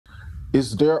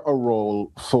Is there a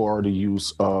role for the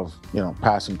use of,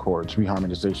 passing chords,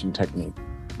 reharmonization technique?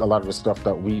 A lot of the stuff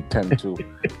that we tend to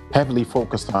heavily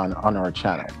focus on our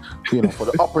channel. For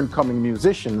the up and coming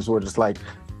musicians, we're just like,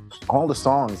 all the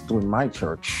songs doing my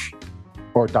church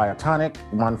or diatonic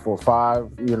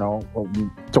 145, or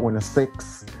doing a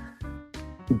six.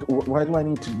 Why do I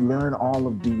need to learn all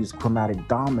of these chromatic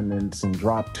dominants and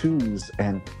drop twos?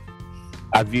 And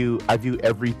I view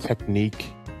every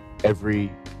technique,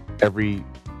 every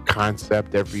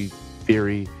concept, every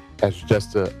theory as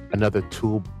just another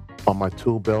tool on my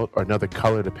tool belt or another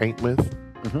color to paint with.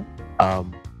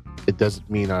 It doesn't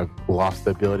mean I've lost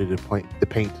the ability to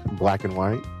paint black and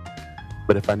white,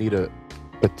 but if I need a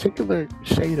particular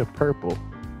shade of purple,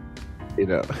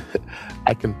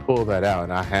 I can pull that out,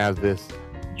 and I have this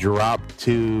drop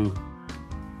to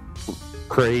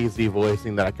crazy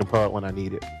voicing that I can pull out when I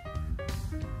need it.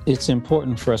 It's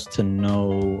important for us to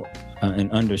know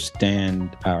and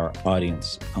understand our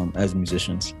audience as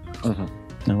musicians.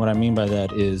 And what I mean by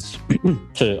that is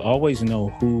to always know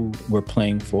who we're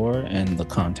playing for and the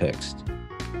context.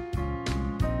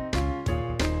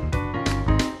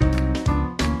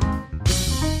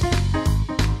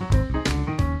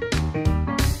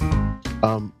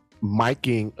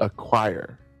 Miking a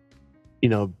choir,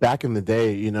 back in the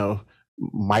day,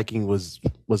 miking was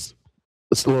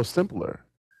it's a little simpler.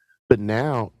 But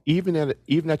now, even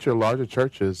at your larger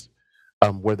churches,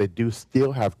 where they do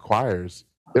still have choirs,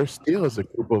 there still is a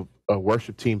group of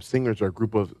worship team singers or a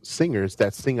group of singers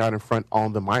that sing out in front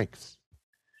on the mics.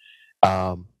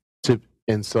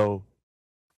 And so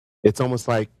it's almost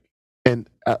like, and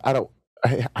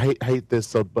I hate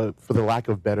this, but for the lack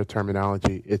of better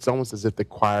terminology, it's almost as if the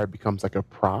choir becomes like a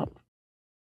prop,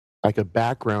 like a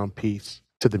background piece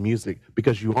to the music,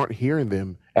 because you aren't hearing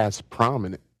them as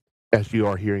prominent as you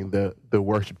are hearing the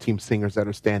worship team singers that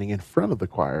are standing in front of the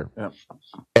choir. Yep.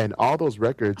 And all those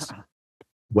records,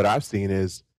 what I've seen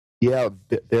is,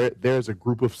 there's a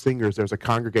group of singers, there's a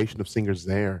congregation of singers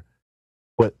there,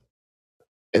 but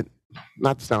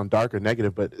not to sound dark or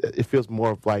negative, but it feels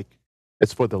more of like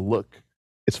it's for the look,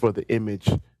 it's for the image.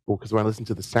 Because when I listen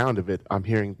to the sound of it, I'm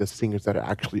hearing the singers that are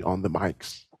actually on the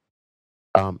mics,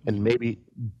 and maybe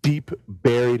deep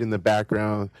buried in the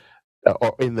background.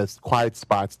 Or in the quiet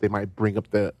spots, they might bring up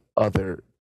the other,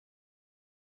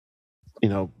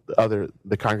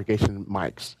 the congregation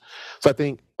mics. So I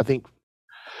think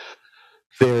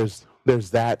there's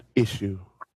that issue,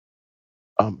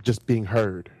 just being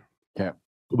heard. Yeah.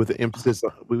 With the emphasis,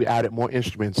 we added more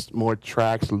instruments, more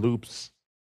tracks, loops,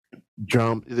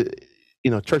 drum.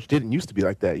 Church didn't used to be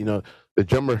like that. The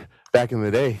drummer back in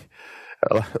the day,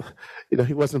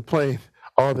 he wasn't playing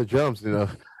all the drums.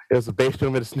 There's a bass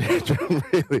drum and a snare drum,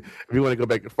 really, if you want to go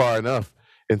back far enough.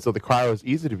 And so the choir was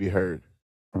easy to be heard.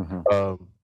 And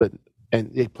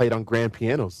they played on grand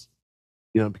pianos,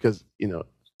 because,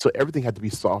 so everything had to be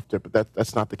softer, but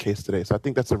that's not the case today. So I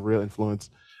think that's a real influence.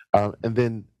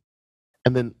 And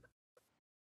then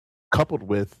coupled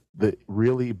with the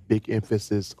really big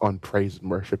emphasis on praise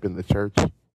and worship in the church,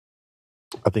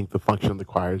 I think the function of the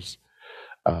choirs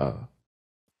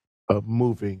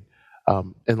moving.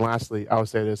 And lastly, I would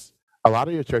say this: a lot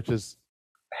of your churches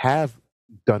have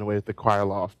done away with the choir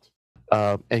loft,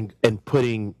 and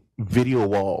putting video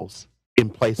walls in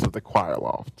place of the choir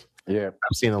loft. Yeah,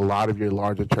 I've seen a lot of your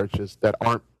larger churches that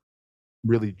aren't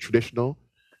really traditional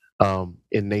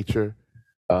in nature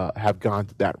have gone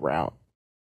to that route.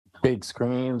 Big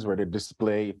screens where they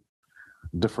display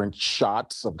different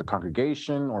shots of the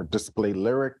congregation or display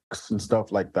lyrics and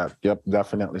stuff like that. Yep,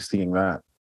 definitely seeing that.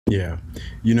 Yeah,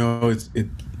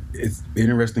 it's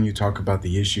interesting you talk about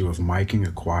the issue of miking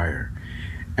a choir,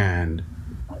 and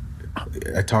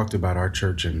I talked about our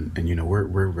church, and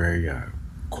we're very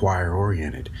choir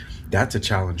oriented. That's a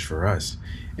challenge for us,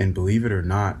 and believe it or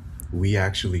not, we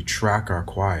actually track our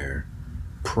choir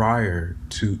prior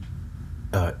to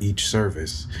each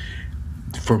service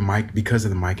because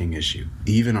of the miking issue.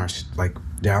 Even our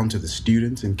down to the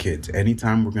students and kids,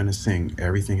 anytime we're going to sing,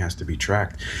 everything has to be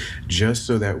tracked, just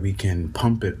so that we can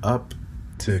pump it up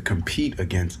to compete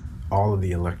against all of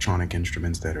the electronic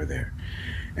instruments that are there.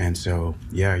 And so,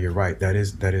 yeah, you're right. That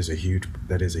is a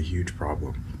huge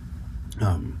problem.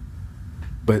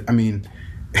 But I mean,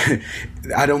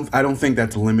 I don't think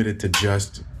that's limited to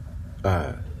just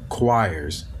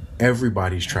choirs.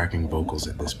 Everybody's tracking vocals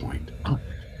at this point.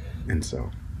 And so.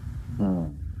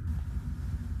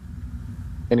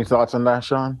 Any thoughts on that,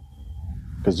 Sean?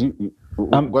 Because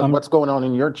what's going on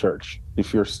in your church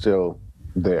if you're still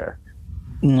there?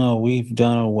 No, we've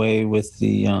done away with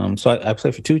the. So I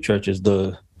play for two churches.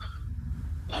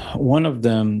 One of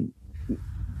them,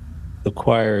 the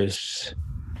choirs,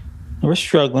 we're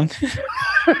struggling.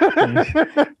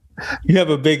 You have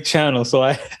a big channel, so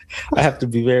I have to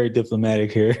be very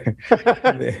diplomatic here.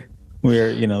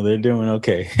 We're, they're doing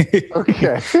okay.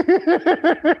 Okay.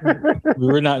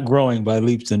 We're not growing by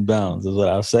leaps and bounds, is what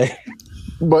I'll say.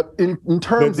 But in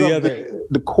terms of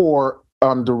the core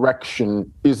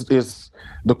direction, is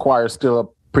the choir still a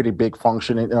pretty big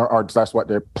function, or that's what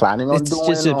they're planning on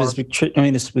doing?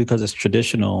 It's because it's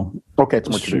traditional. Okay, it's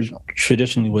more traditional.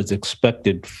 Traditionally was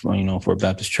expected for a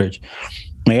Baptist church.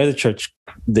 My other church,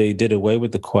 they did away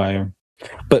with the choir.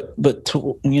 But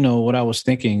to, what I was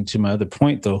thinking, to my other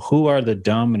point, though, who are the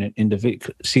dominant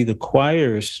individuals? See, the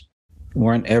choirs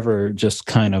weren't ever just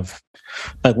kind of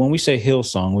like, when we say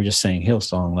Hillsong, we're just saying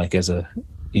Hillsong, like as a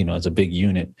big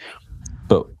unit.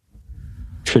 But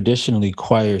traditionally,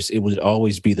 choirs, it would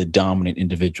always be the dominant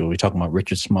individual. We're talking about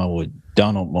Richard Smallwood,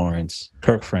 Donald Lawrence,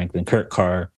 Kirk Franklin, Kurt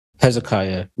Carr,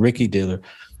 Hezekiah, Ricky Diller.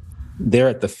 They're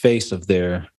at the face of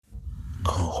their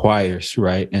choirs,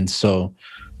 right? And so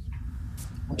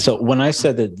when I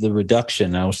said that the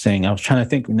reduction, I was trying to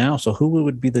think now, so who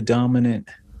would be the dominant,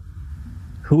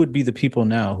 who would be the people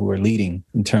now who are leading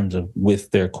in terms of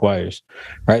with their choirs,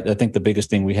 right? I think the biggest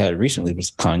thing we had recently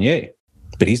was Kanye,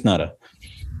 but he's not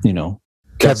Kevin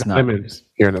Simmons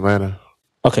here in Atlanta.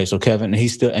 Okay, so Kevin,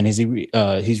 he's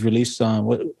released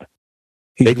what?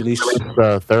 He released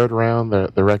third round,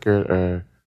 the record.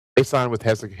 They signed with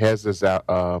Hez's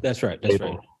out. That's right.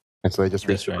 And so they just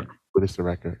released the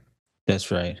record.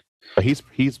 That's right. But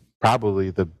he's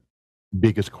probably the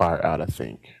biggest choir out, I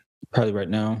think. Probably right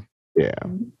now. Yeah.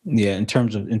 Yeah. In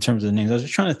terms of the names, I was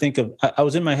just trying to think of. I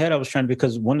was in my head. I was trying,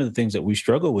 because one of the things that we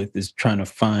struggle with is trying to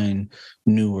find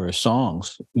newer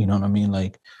songs. You know what I mean?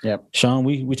 Like, yep. Sean,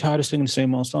 we tired of singing the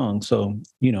same old songs. So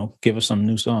give us some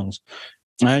new songs.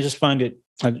 And I just find it,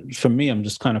 for me, I'm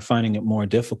just kind of finding it more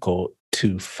difficult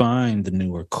to find the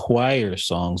newer choir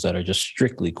songs that are just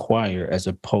strictly choir, as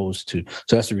opposed to,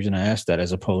 so that's the reason I asked that,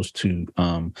 as opposed to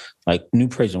like new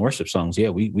praise and worship songs. Yeah,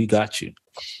 we got you,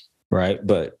 right?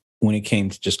 But when it came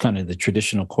to just kind of the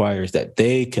traditional choirs that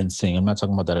they can sing, I'm not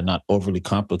talking about that are not overly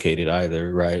complicated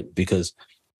either, right? Because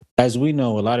as we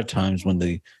know, a lot of times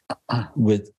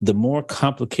with the more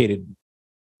complicated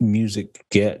music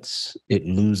gets, it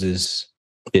loses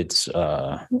its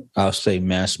I'll say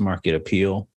mass market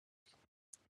appeal.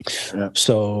 Yeah.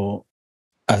 So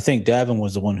I think Davin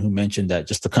was the one who mentioned that,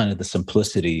 just the kind of the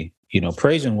simplicity,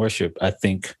 praise and worship. I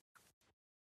think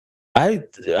I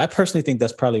personally think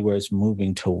that's probably where it's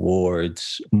moving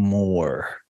towards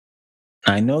more.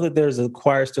 I know that there's a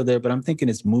choir still there, but I'm thinking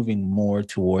it's moving more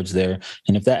towards there.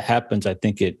 And if that happens, I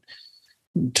think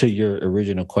to your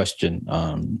original question,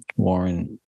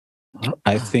 Warren,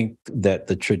 I think that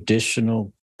the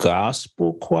traditional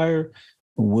gospel choir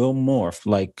will morph,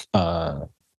 like kind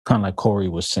of like Corey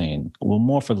was saying, will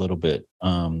morph a little bit.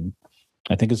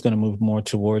 I think it's going to move more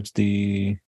towards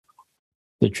the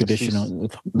traditional,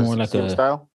 more like a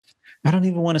style. I don't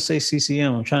even want to say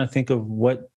CCM. I'm trying to think of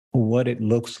what it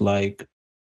looks like.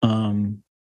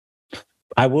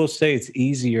 I will say it's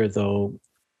easier though.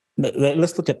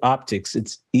 Let's look at optics.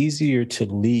 It's easier to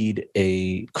lead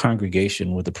a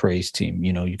congregation with a praise team.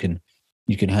 You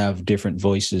can have different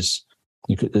voices.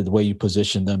 The way you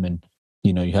position them, and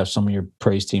you have some of your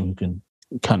praise team who can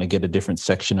kind of get a different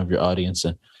section of your audience.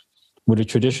 And with a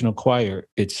traditional choir,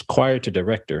 it's choir to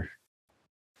director,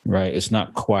 right? It's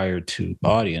not choir to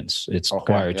audience. It's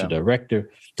choir to director.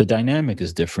 The dynamic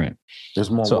is different. There's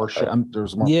more worship.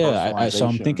 There's more. So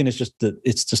I'm thinking it's just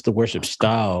the worship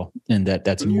style, and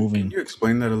that's moving. Can you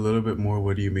explain that a little bit more?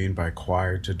 What do you mean by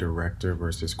choir to director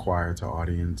versus choir to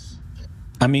audience?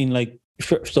 I mean, like,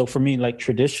 so for me, like,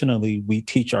 traditionally we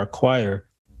teach our choir,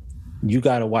 you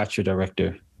got to watch your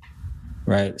director,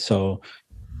 right? So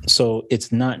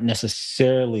it's not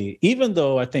necessarily, even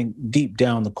though I think deep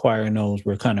down the choir knows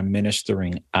we're kind of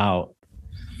ministering out.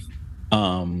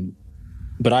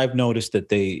 But I've noticed that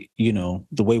they,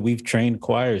 the way we've trained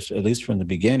choirs, at least from the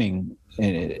beginning,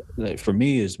 and for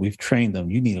me, is we've trained them.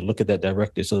 You need to look at that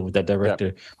director. So if that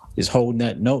director is holding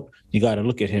that note, you got to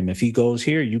look at him. If he goes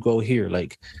here, you go here.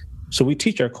 Like, so we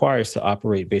teach our choirs to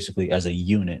operate basically as a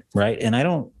unit, right? And I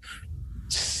don't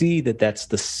see that that's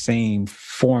the same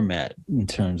format in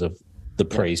terms of the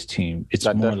praise team. It's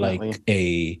that more like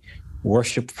a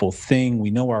worshipful thing.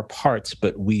 We know our parts,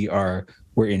 but we're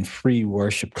in free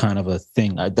worship kind of a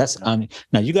thing.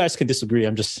 Now you guys can disagree.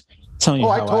 I'm just telling you.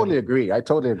 I totally agree.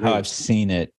 How I've seen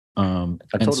it. I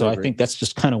think that's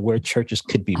just kind of where churches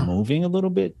could be moving a little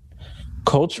bit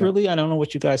culturally. I don't know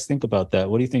what you guys think about that.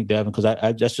 What do you think, Davin? Because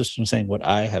I that's just from saying what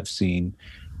I have seen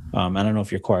I don't know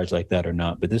if your choir's like that or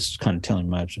not, but this is kind of telling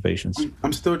my observations.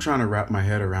 I'm still trying to wrap my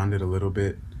head around it a little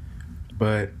bit,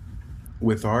 but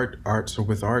with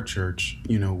with our church,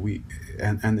 you know, we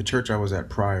and the church I was at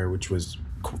prior, which was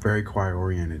very choir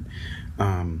oriented.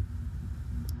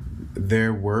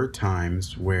 There were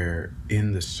times where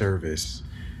in the service,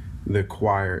 the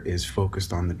choir is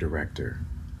focused on the director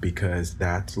because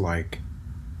that's like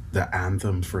the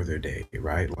anthem for the day,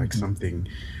 right? Like something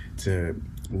to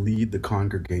lead the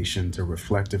congregation to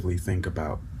reflectively think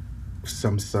about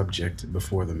some subject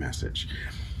before the message.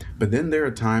 But then there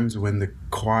are times when the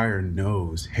choir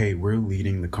knows, hey, we're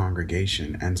leading the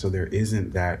congregation. And so there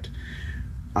isn't that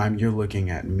you're looking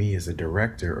at me as a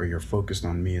director, or you're focused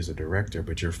on me as a director,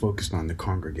 but you're focused on the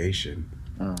congregation.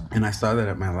 And I saw that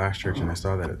at my last church, and I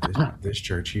saw that at this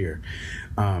church here.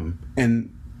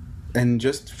 And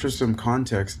just for some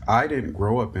context, I didn't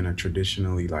grow up in a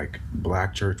traditionally like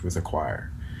black church with a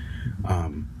choir.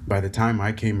 By the time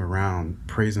I came around,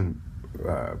 praise and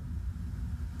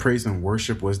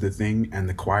worship was the thing, and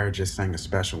the choir just sang a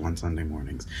special on Sunday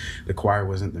mornings. The choir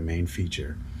wasn't the main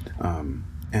feature.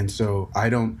 And so I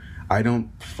don't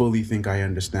fully think I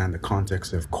understand the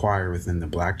context of choir within the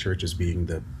black church as being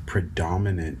the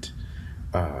predominant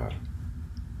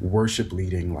worship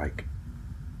leading like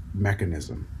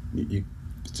mechanism.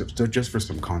 So just for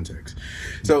some context.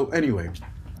 So anyway,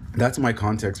 that's my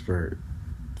context for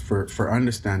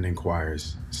understanding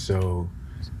choirs. So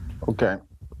okay,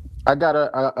 I got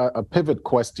a pivot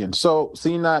question. So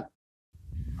seeing that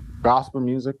gospel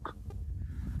music,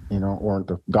 you know, or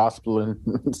the gospel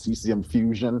and CCM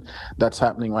fusion that's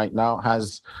happening right now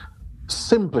has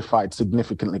simplified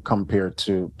significantly compared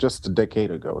to just a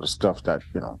decade ago, the stuff that,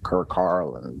 you know, Kirk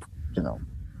Carl and, you know,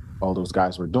 all those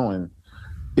guys were doing.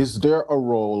 Is there a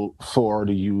role for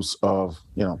the use of,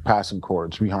 you know, passing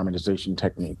chords, reharmonization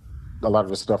technique? A lot of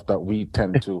the stuff that we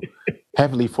tend to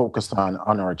heavily focus on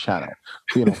our channel.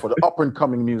 You know, for the up and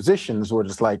coming musicians, we're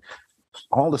just like,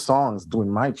 all the songs doing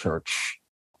my church,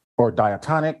 or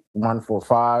diatonic,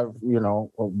 1-4-5, you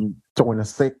know, or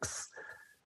 26.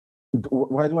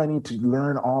 Why do I need to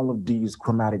learn all of these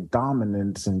chromatic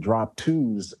dominants and drop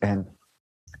twos? And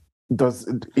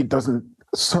it doesn't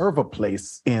serve a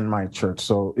place in my church.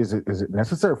 So is it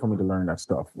necessary for me to learn that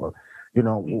stuff? Or, you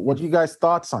know, what are you guys'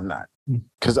 thoughts on that?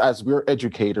 Because as we're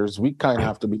educators, we kind of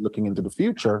have to be looking into the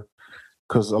future,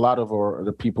 because a lot of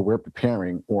the people we're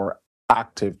preparing, or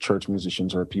active church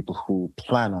musicians, are people who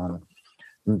plan on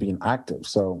being active.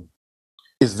 So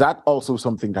is that also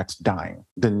something that's dying,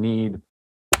 the need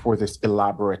for this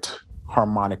elaborate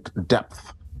harmonic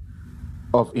depth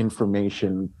of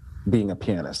information being a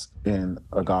pianist in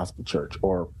a gospel church,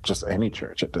 or just any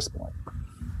church at this point?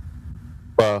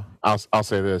 Well, I'll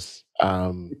say this.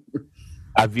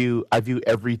 I view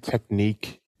every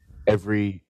technique,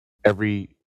 every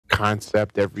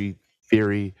concept, every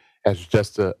theory as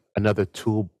just another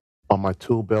tool on my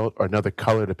tool belt, or another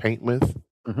color to paint with.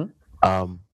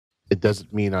 Mm-hmm. It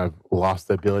doesn't mean I've lost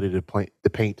the ability to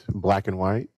paint black and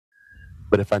white,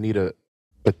 but if I need a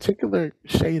particular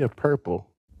shade of purple,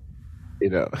 you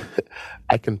know,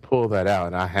 I can pull that out,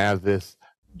 and I have this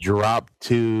drop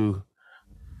to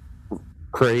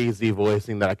crazy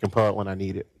voicing that I can pull out when I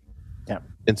need it. Yeah.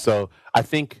 And so I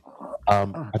think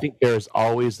there's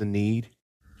always a need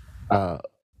to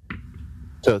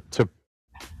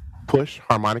push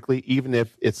harmonically, even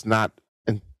if it's not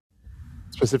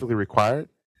specifically required.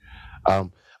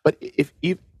 But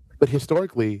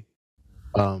historically,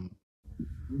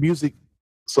 music.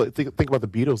 So think about the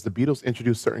Beatles. The Beatles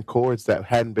introduced certain chords that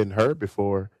hadn't been heard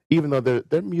before, even though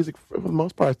their music for the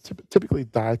most part is typically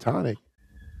diatonic.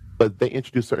 But they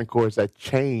introduced certain chords that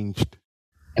changed,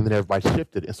 and then everybody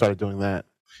shifted and started doing that.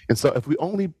 And so if we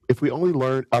only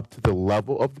learn up to the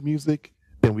level of the music,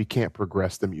 then we can't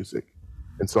progress the music.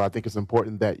 And so I think it's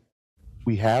important that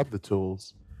we have the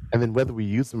tools, and then whether we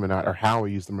use them or not, or how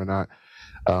we use them or not,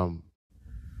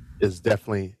 is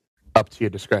definitely up to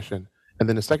your discretion. And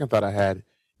then the second thought I had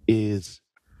is,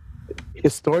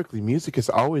 historically, music has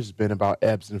always been about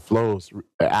ebbs and flows,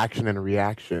 action and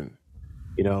reaction,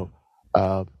 you know.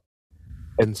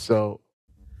 And so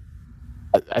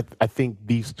I think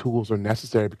these tools are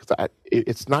necessary, because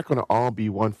it's not going to all be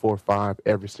 1-4-5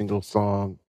 every single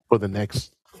song for the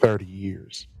next 30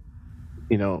 years.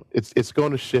 You know, it's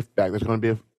going to shift back. There's going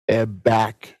to be an ebb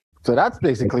back. So that's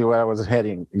basically where I was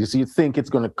heading. You think it's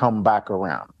going to come back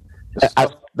around. The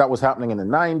stuff that was happening in the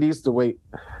 90s, the way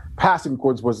passing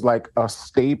chords was like a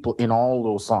staple in all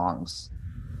those songs.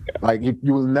 Like you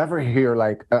will never hear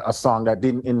like a song that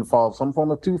didn't involve some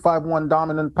form of 2-5-1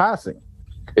 dominant passing.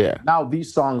 Yeah. Now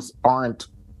these songs aren't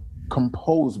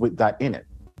composed with that in it.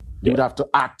 You'd have to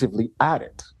actively add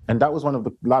it. And that was a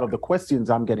lot of the questions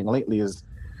I'm getting lately is,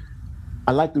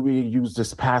 I like the way you use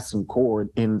this passing chord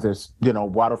in this,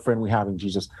 what a friend we have in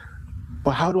Jesus.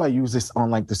 But how do I use this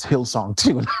on like this Hillsong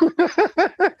tune?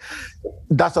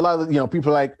 That's a lot of,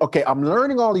 people are like, okay, I'm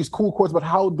learning all these cool chords, but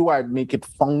how do I make it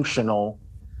functional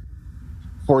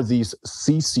for these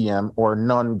CCM or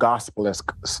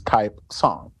non-gospel-esque type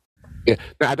song? Yeah,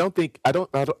 now, I don't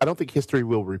think history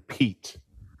will repeat.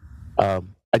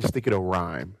 I just think it'll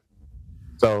rhyme.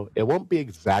 So it won't be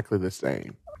exactly the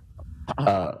same,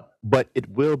 but it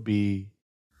will be.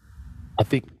 I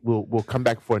think we'll come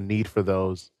back for a need for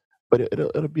those, but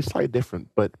it'll be slightly different.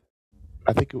 But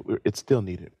I think it's still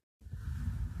needed.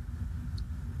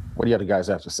 What do the other guys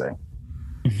have to say?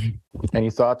 Any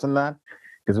thoughts on that?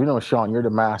 Because we know, Sean, you're the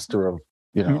master of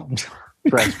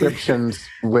transcriptions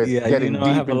with getting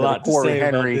deep into the Corey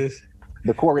Henry,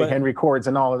 Henry chords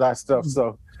and all of that stuff.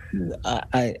 So,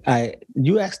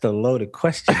 you asked a loaded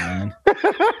question, man.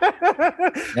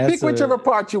 Pick whichever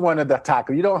part you wanted to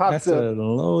tackle. You don't have that's to. That's a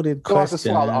loaded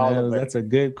question. That's a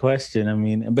good question.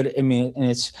 And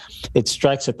it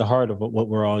strikes at the heart of what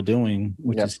we're all doing,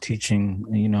 which is teaching.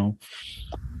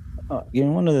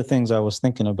 One of the things I was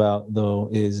thinking about though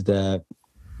is that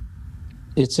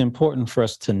it's important for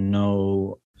us to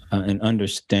know and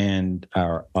understand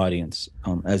our audience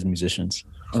as musicians.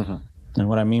 Mm-hmm. And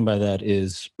what I mean by that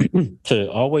is to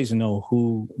always know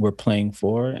who we're playing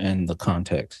for and the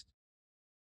context.